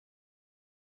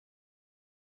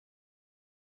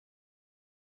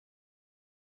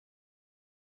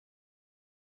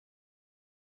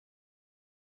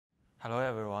Hello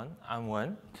everyone, I'm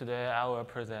Wen. Today I will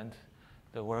present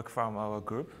the work from our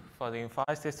group for the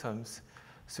file systems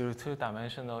through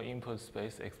two-dimensional input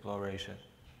space exploration.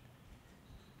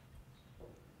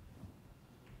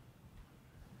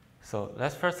 So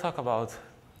let's first talk about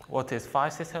what is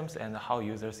file systems and how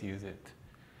users use it.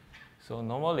 So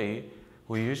normally,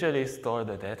 we usually store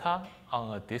the data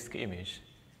on a disk image,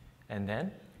 and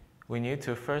then we need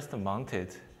to first mount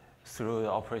it through the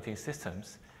operating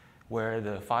systems where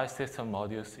the file system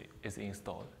module is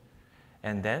installed.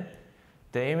 And then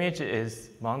the image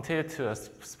is mounted to a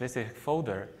specific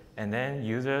folder, and then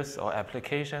users or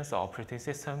applications or operating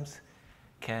systems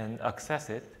can access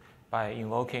it by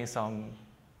invoking some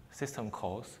system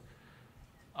calls.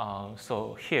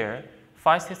 So here,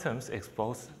 file systems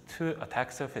expose two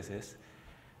attack surfaces,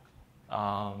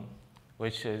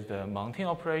 which is the mounting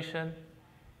operation,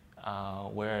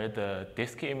 where the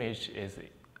disk image is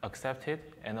accepted,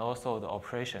 and also the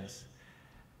operations.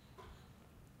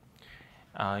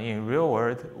 In real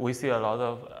world, we see a lot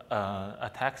of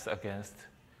attacks against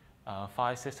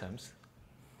file systems.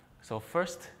 So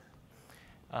first,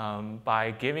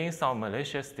 by giving some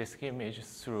malicious disk image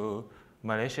through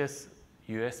malicious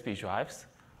USB drives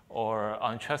or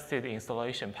untrusted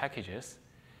installation packages,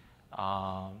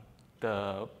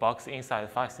 the bugs inside the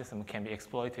file system can be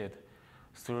exploited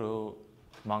through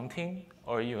mounting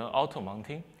or even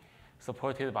auto-mounting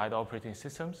supported by the operating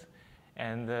systems.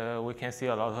 And we can see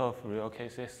a lot of real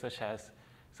cases such as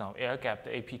some air-gapped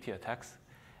APT attacks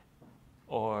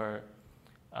or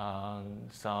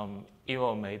some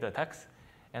evil-made attacks.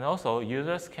 And also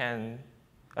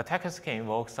attackers can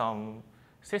invoke some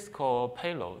syscall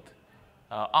payload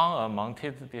on a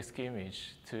mounted disk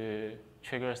image to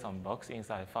trigger some bugs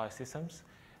inside file systems.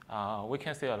 We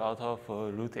can see a lot of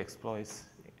root exploits.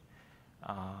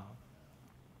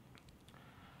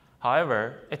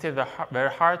 However, it is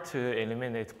very hard to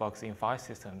eliminate bugs in file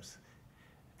systems.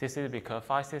 This is because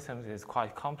file systems is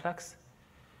quite complex,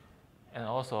 and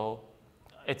also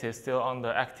it is still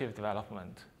under active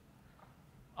development.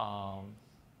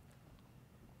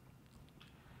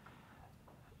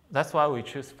 That's why we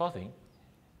choose fuzzing,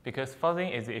 because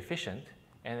fuzzing is efficient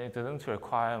and it doesn't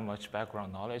require much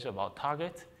background knowledge about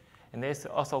target, and it's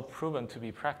also proven to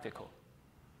be practical.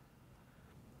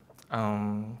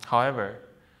 However,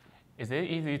 is it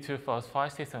easy to fuzz file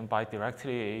system by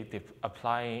directly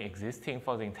applying existing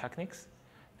fuzzing techniques?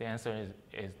 The answer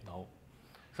is no.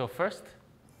 So first,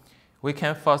 we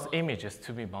can fuzz images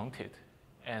to be mounted.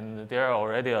 And there are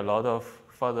already a lot of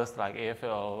fuzzers like AFL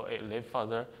or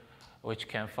libfuzzer, which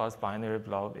can fuzz binary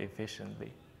blob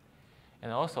efficiently.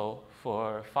 And also,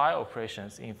 for file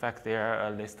operations, in fact, there are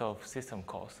a list of system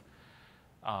calls.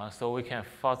 So we can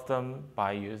fuzz them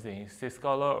by using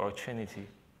Syscaller or Trinity.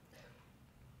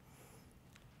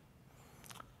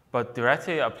 But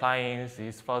directly applying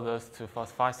these fuzzers to fuzz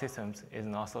file systems is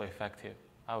not so effective.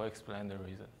 I will explain the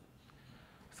reason.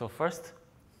 So first,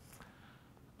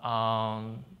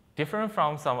 different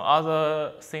from some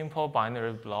other simple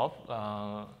binary blob,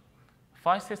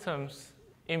 file systems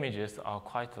images are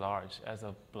quite large as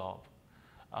a blob.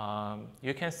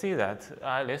 You can see that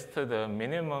I listed the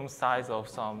minimum size of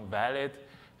some valid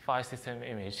file system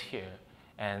image here,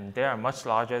 and they are much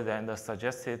larger than the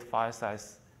suggested file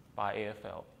size by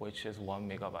AFL, which is 1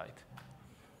 megabyte.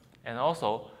 And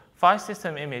also, file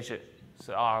system images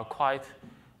are quite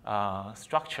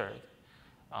structured.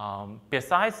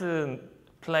 Besides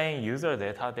plain user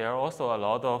data, there are also a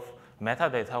lot of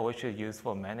metadata which is used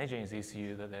for managing this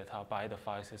user data by the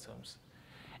file systems.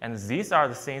 And these are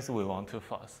the things we want to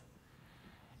fuzz.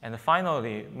 And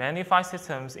finally, many file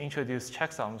systems introduce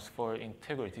checksums for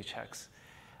integrity checks.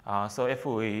 So if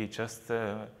we just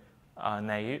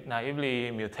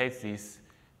naively mutate these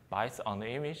bytes on the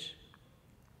image,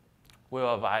 we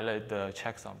will violate the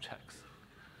checksum checks.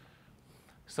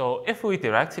 So if we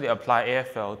directly apply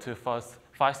AFL to fuzz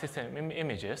file system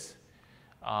images,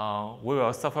 we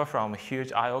will suffer from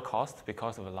huge I/O cost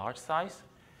because of the large size.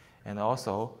 And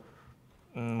also,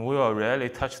 we will rarely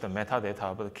touch the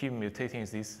metadata, but keep mutating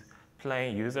this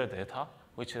plain user data,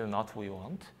 which is not what we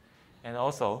want. And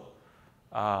also,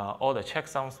 all the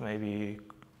checksums may be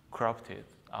corrupted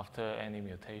after any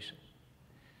mutation.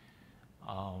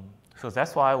 So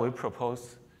that's why we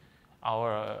propose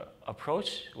our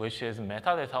approach, which is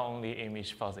metadata-only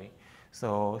image fuzzing.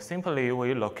 So simply,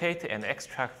 we locate and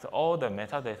extract all the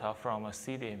metadata from a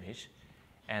seed image,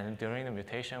 and during the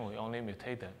mutation, we only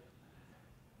mutate them.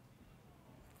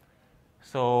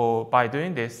 So by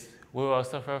doing this, we will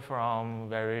suffer from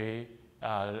very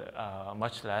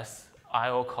much less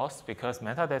I/O costs because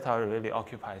metadata really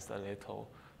occupies a little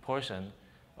portion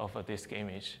of a disk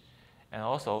image. And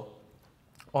also,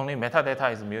 only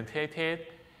metadata is mutated.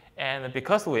 And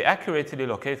because we accurately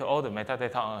locate all the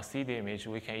metadata on a CD image,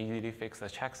 we can easily fix the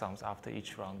checksums after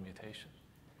each round mutation.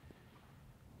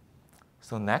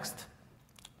 So next,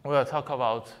 we'll talk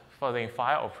about fuzzing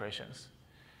file operations.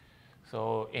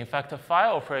 So in fact,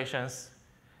 file operations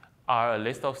are a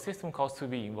list of system calls to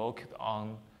be invoked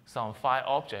on some file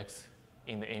objects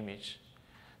in the image.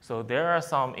 So there are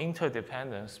some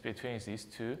interdependence between these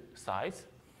two sides.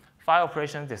 File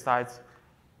operation decides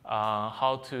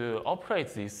how to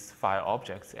operate these file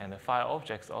objects, and the file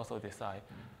objects also decide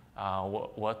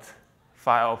what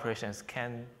file operations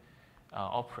can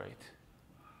operate.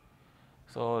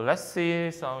 So let's see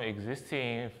some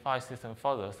existing file system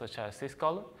fuzzers, such as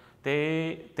Syscaller.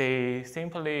 They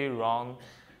simply run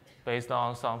based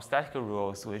on some static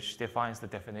rules, which defines the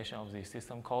definition of the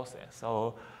system calls.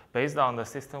 So based on the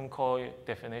system call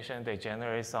definition, they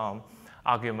generate some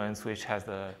arguments which has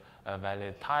a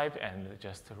valid type and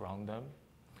just run them.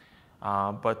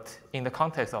 But in the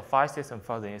context of file system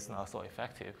fuzzing, it's not so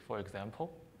effective. For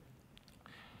example,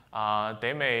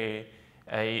 they may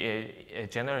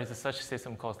generate such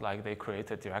system calls like they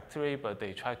create a directory, but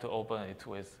they try to open it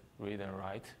with read and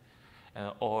write.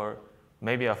 Or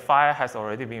maybe a file has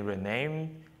already been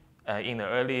renamed in the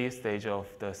early stage of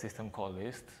the system call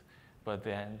list, but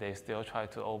then they still try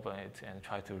to open it and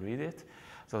try to read it.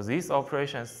 So these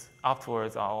operations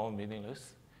afterwards are all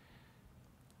meaningless.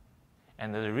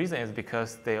 And the reason is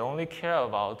because they only care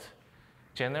about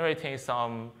generating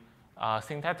some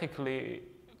syntactically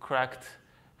correct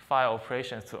file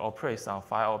operations to operate some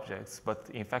file objects. But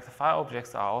in fact, file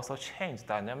objects are also changed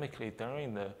dynamically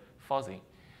during the fuzzing,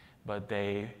 but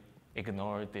they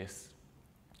ignore this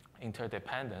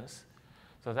interdependence.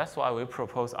 So that's why we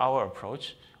propose our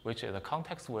approach, which is a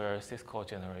context-aware syscall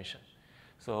generation.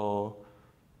 So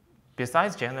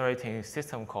besides generating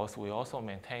system calls, we also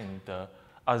maintain the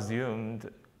assumed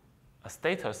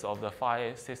status of the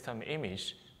file system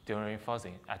image during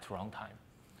fuzzing at runtime.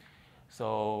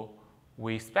 So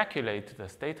we speculate the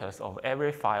status of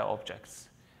every file objects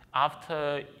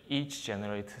after each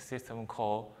generated system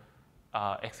call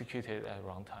executed at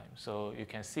runtime. So you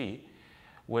can see,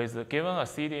 given a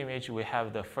CD image, we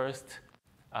have the first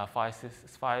file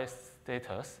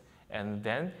status, and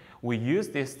then we use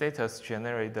this status to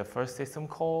generate the first system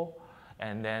call,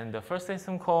 and then the first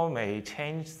system call may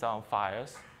change some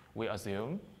files, we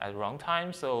assume, at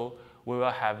runtime, so we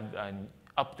will have an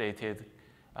updated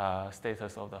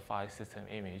status of the file system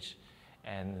image.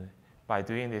 And by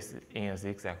doing this in a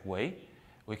zigzag way,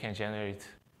 we can generate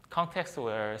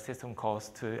context-aware system calls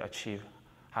to achieve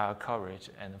higher coverage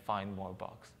and find more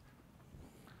bugs.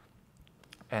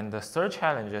 And the third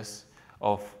challenges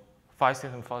of file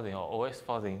system fuzzing or OS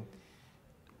fuzzing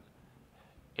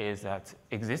is that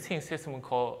existing system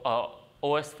call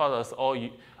OS fuzzers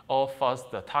all fuzz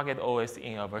the target OS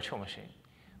in a virtual machine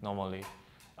normally.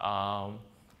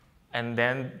 And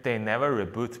then they never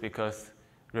reboot because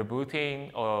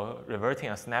rebooting or reverting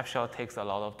a snapshot takes a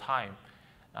lot of time.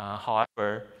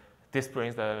 However, this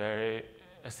brings a very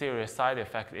serious side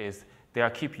effect is they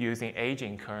keep using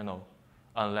aging kernel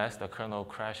unless the kernel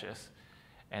crashes.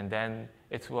 And then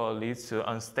it will lead to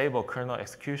unstable kernel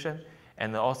execution.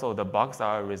 And also the bugs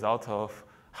are a result of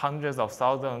hundreds of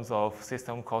thousands of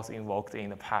system calls invoked in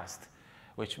the past,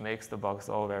 which makes the bugs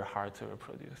all very hard to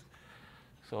reproduce.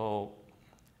 So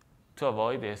to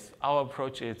avoid this, our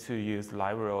approach is to use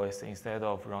library OS instead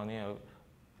of running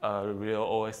a real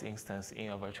OS instance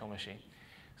in a virtual machine.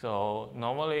 So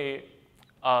normally,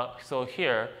 so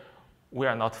here, we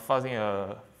are not fuzzing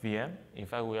a VM. In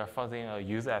fact, we are fuzzing a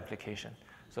user application.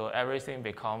 So everything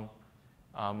becomes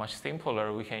much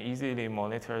simpler. We can easily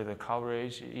monitor the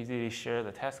coverage, easily share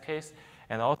the test case.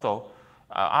 And also,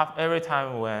 every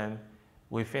time when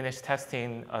we finish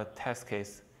testing a test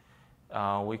case,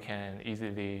 we can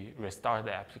easily restart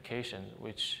the application,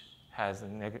 which has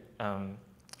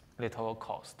little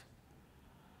cost.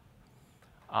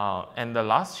 And the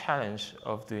last challenge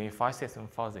of doing file system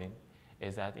fuzzing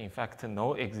is that, in fact,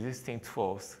 no existing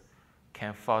tools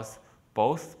can fuzz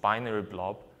both binary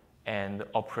blob and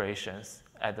operations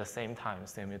at the same time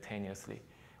simultaneously,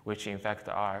 which in fact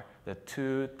are the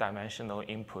two-dimensional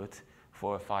input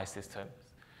for file systems.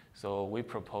 So we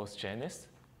propose Genus,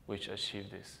 which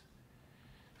achieved this.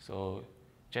 So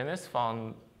Genus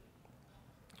found,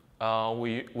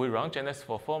 we run Genus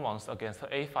for 4 months against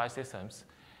 8 file systems,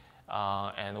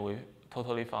 and we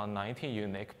totally found 19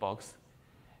 unique bugs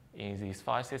in these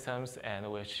file systems,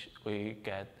 and which we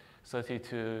get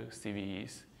 32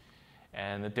 CVEs.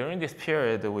 And during this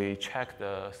period, we checked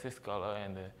the Syscaller,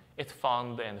 and it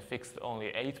found and fixed only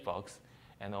 8 bugs,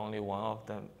 and only 1 of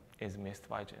them is missed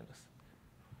by Genus.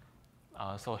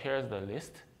 So here's the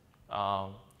list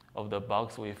of the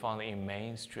bugs we found in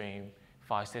mainstream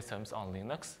file systems on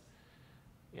Linux.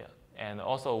 Yeah. And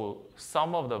also,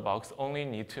 some of the bugs only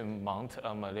need to mount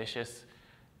a malicious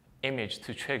image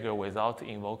to trigger without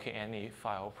invoking any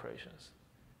file operations.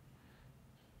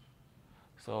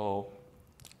 So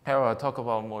here I'll talk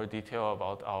about more detail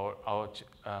about our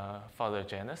fuzzer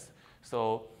Genus.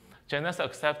 So Genus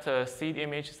accepts seed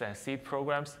images and seed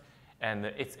programs, and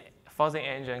its fuzzing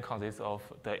engine consists of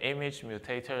the image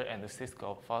mutator and the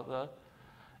syscall fuzzer.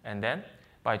 And then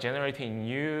by generating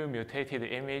new mutated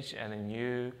image and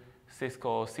new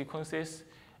syscall sequences,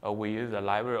 we use the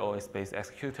library OS-based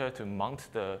executor to mount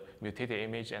the mutated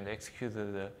image and execute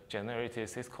the generated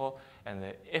syscall.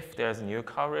 And if there's new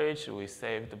coverage, we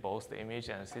save both the image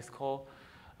and syscall.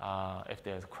 If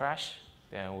there's a crash,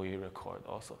 then we record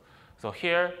also. So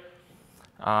here,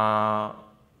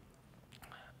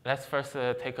 let's first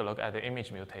take a look at the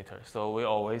image mutator. So we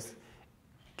always,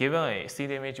 given a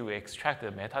seed image, we extract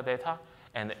the metadata.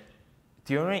 And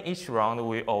during each round,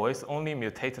 we always only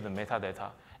mutate the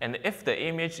metadata. And if the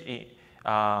image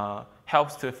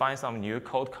helps to find some new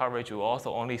code coverage, we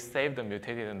also only save the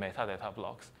mutated metadata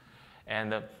blocks.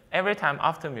 And every time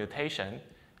after mutation,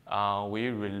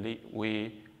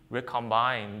 we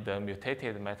recombine the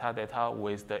mutated metadata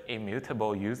with the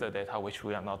immutable user data, which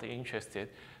we are not interested,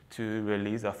 to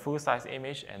release a full-size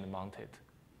image and mount it.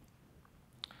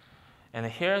 And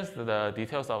here's the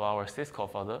details of our syscall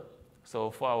fuzzer. So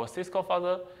for our syscall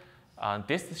fuzzer,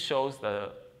 this shows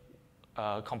the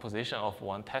composition of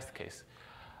one test case.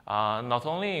 Not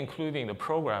only including the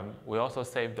program, we also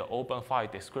save the open file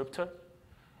descriptor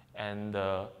and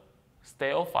the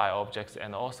stale file objects,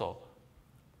 and also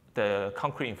the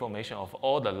concrete information of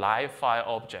all the live file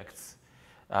objects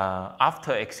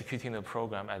after executing the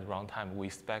program at runtime,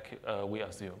 we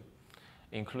assume,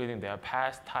 including their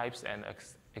path types and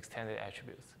extended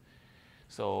attributes.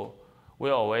 So we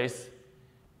always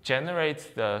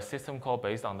generate the system call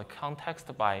based on the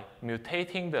context by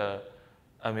mutating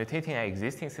an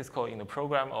existing syscall in the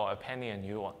program or appending a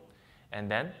new one. And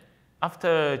then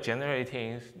after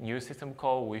generating new system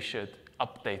call, we should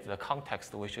update the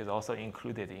context, which is also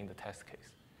included in the test case.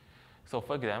 So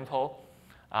for example,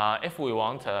 if we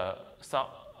want a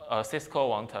syscall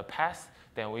want a path,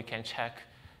 then we can check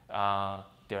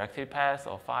directed path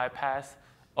or file path,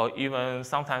 or even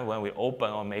sometimes when we open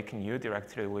or make a new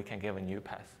directory, we can give a new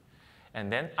path.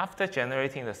 And then after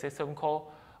generating the system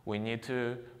call, we need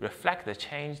to reflect the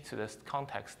change to this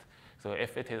context. So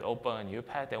if it is open a new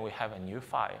path, then we have a new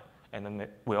file. And then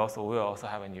we will also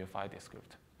have a new file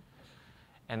descriptor.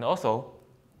 And also,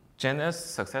 Genus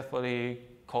successfully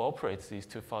cooperates these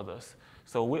two fuzzers.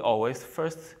 So we always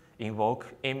first invoke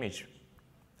image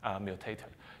mutator.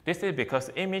 This is because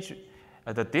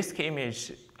the disk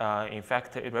image, in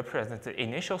fact, it represents the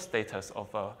initial status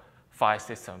of a file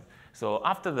system. So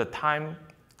after the time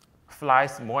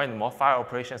flies, more and more file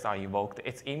operations are invoked,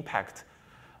 its impact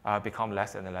becomes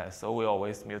less and less. So we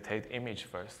always mutate image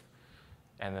first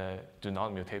and do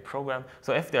not mutate program.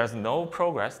 So if there's no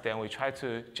progress, then we try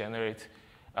to generate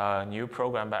a new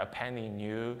program by appending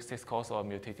new syscalls or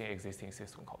mutating existing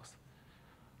system calls.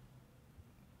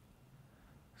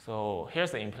 So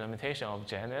here's the implementation of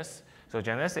Genus. So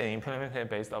Genus is implemented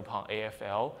based upon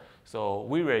AFL. So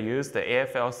we reuse the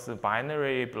AFL's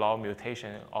binary blob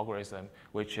mutation algorithm,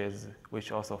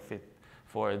 which also fit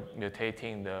for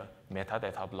mutating the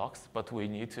metadata blocks. But we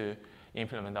need to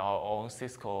implement our own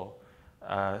syscall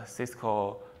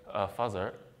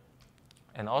fuzzer.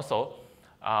 And also,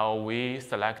 we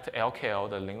select LKL,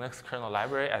 the Linux kernel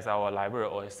library, as our library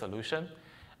OS solution,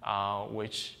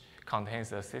 which contains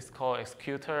the syscall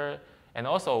executor. And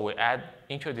also, we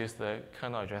introduce the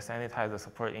kernel address sanitizer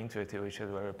support into it, which is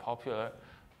very popular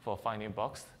for finding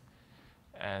bugs.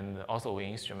 And also, we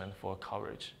instrument for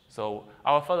coverage. So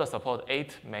our fuzzer supports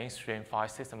 8 mainstream file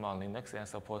systems on Linux and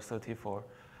supports 34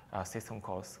 system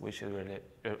calls, which is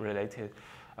related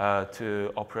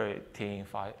to operating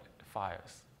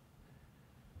files.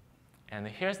 And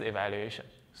here's the evaluation.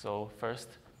 So first,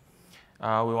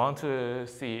 we want to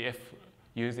see if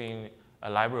using a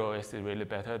library OS is really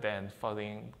better than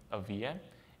fuzzing a VM.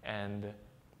 And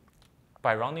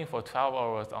by running for 12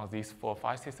 hours on these 4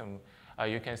 file systems,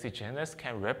 you can see Genus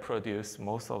can reproduce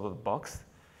most of the bugs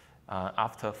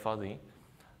after fuzzing.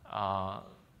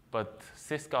 But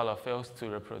Syscala fails to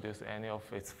reproduce any of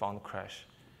its found crash.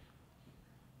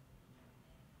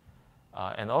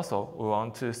 And also, we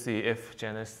want to see if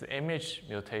Genus image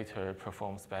mutator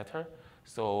performs better.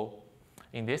 So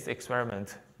in this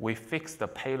experiment, we fix the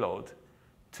payload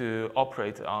to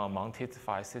operate on mounted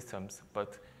file systems,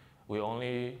 but we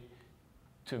only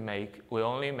we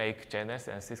only make GNS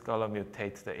and syscaller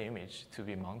mutate the image to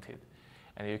be mounted.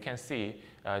 And you can see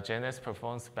GNS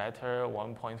performs better,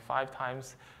 1.5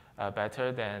 times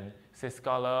better than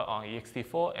syscaller on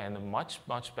ext4, and much,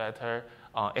 much better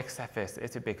on XFS.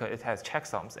 It's because it has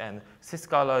checksums, and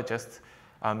syscaller just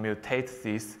mutates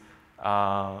these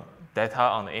data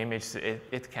on the image.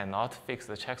 It cannot fix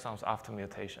the checksums after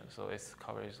mutation, so its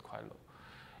coverage is quite low.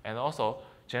 And also,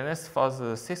 GNS fuzz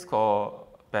syscall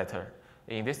better.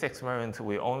 In this experiment,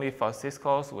 we only fuzz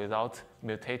syscalls without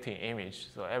mutating image.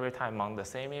 So every time mount the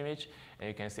same image, and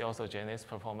you can see also GNS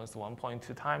performance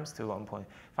 1.2 times to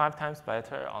 1.5 times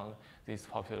better on these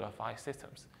popular file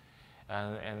systems.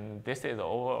 And this is the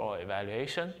overall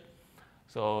evaluation.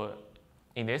 So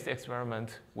in this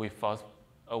experiment, we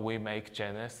make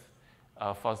GNS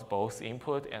fuzz both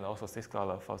input and also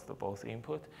syscaller fuzz both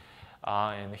input.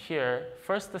 And here,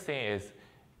 first thing is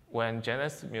when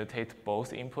GNS mutate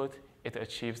both input, it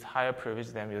achieves higher privilege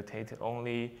than mutated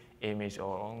only image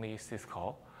or only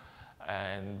syscall.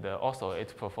 And also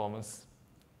it performs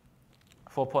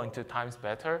 4.2 times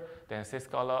better than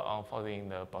syscaller on following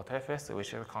the BOTFS,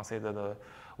 which is considered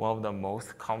one of the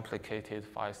most complicated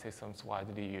file systems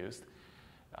widely used.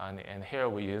 And here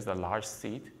we use a large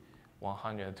seed,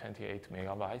 128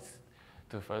 megabytes,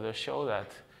 to further show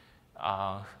that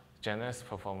GNS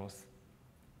performs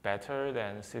better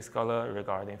than syscaller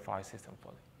regarding file system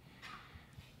folding.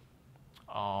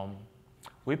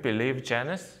 We believe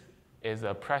GNS is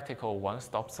a practical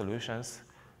one-stop solution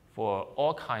for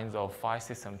all kinds of file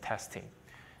system testing.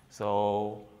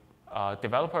 So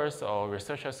developers or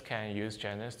researchers can use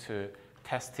GNS to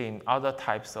testing other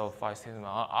types of file system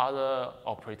or other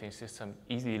operating system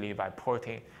easily by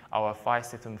porting our file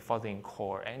system fuzzing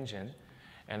core engine.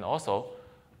 And also,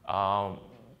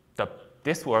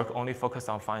 this work only focused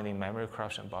on finding memory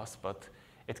corruption bugs, but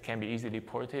it can be easily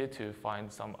ported to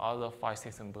find some other file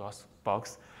system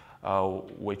bugs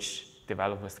which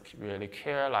developers really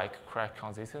care, like correct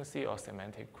consistency or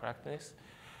semantic correctness.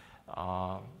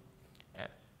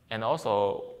 And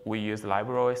also, we use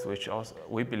libraries, which also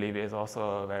we believe is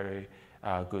also a very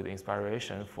good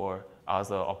inspiration for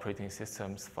other operating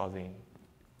systems fuzzing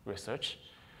research.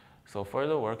 So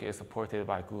further work is supported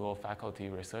by Google Faculty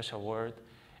Research Award,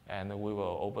 and we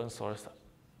will open source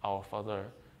our fuzzer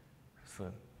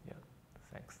soon. Yeah,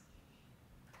 thanks.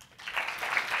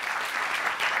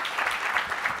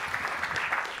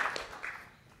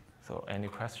 So any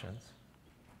questions?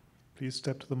 Please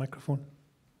step to the microphone.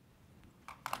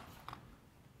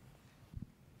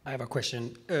 I have a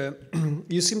question.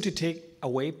 You seem to take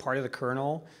away part of the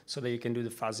kernel so that you can do the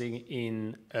fuzzing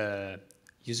in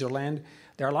userland.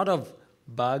 There are a lot of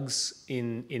bugs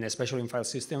especially in file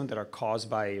system that are caused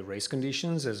by race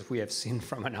conditions, as we have seen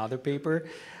from another paper.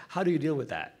 How do you deal with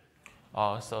that?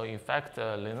 So in fact,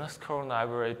 the Linux kernel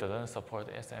library doesn't support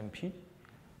SMP.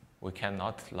 We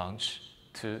cannot launch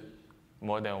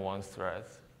more than one thread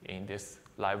in this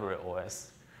library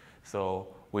OS. So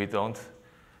we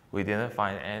didn't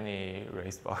find any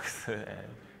race bugs, and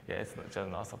yeah, it's just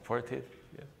not supported.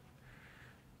 Yeah.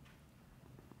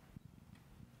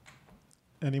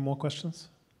 Any more questions?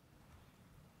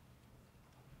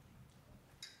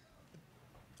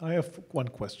 I have one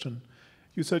question.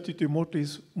 You said that you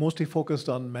mostly focused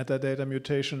on metadata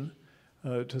mutation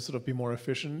to sort of be more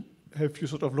efficient. Have you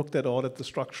sort of looked at the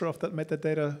structure of that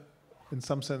metadata, in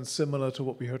some sense similar to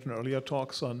what we heard in earlier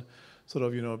talks on sort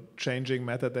of, changing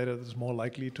metadata that's more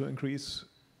likely to increase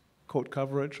code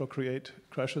coverage or create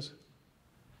crashes?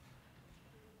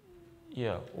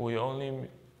 Yeah, we only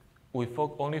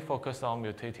focus on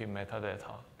mutating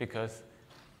metadata because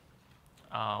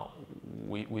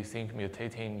we think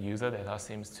mutating user data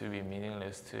seems to be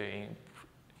meaningless to,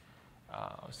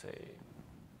 say.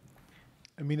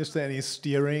 I mean, is there any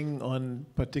steering on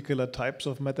particular types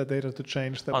of metadata to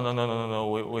change them? Oh, no.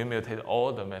 We mutate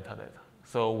all the metadata.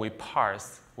 So we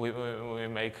parse, we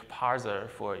make parser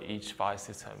for each file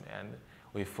system, and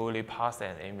we fully parse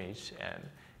an image and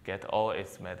get all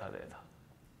its metadata.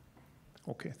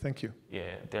 Okay, thank you.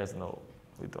 Yeah,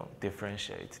 we don't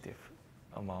differentiate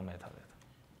among metadata.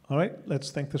 All right,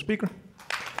 let's thank the speaker.